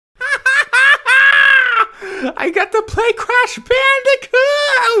I got to play Crash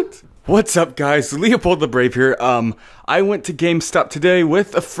Bandicoot! What's up, guys? Leopold the Brave here. I went to GameStop today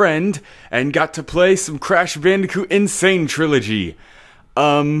with a friend and got to play some Crash Bandicoot Insane Trilogy.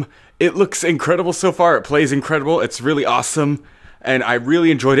 It looks incredible so far. It plays incredible. It's really awesome, and I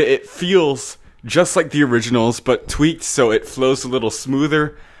really enjoyed it. It feels just like the originals, but tweaked so it flows a little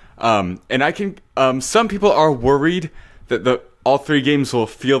smoother. And I can, some people are worried that all three games will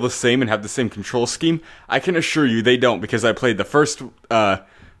feel the same and have the same control scheme. I can assure you they don't, because I played the first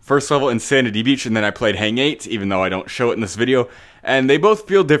level, Insanity Beach, and then I played Hang 8, even though I don't show it in this video. And they both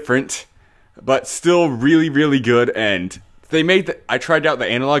feel different, but still really, really good. And they made I tried out the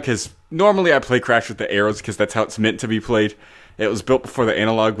analog, because normally I play Crash with the arrows, because that's how it's meant to be played. It was built before the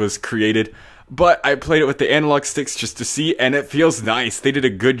analog was created. But I played it with the analog sticks just to see, and it feels nice. They did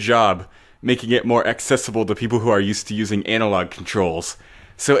a good job making it more accessible to people who are used to using analog controls.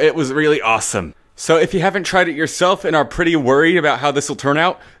 So it was really awesome. So if you haven't tried it yourself and are pretty worried about how this will turn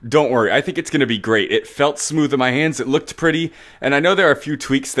out, don't worry. I think it's going to be great. It felt smooth in my hands, it looked pretty, and I know there are a few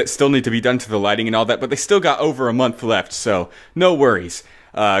tweaks that still need to be done to the lighting and all that, but they still got over a month left, so no worries.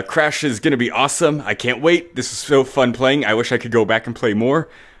 Crash is going to be awesome. I can't wait. This is so fun playing. I wish I could go back and play more.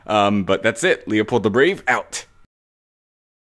 But that's it. Leopold the Brave, out.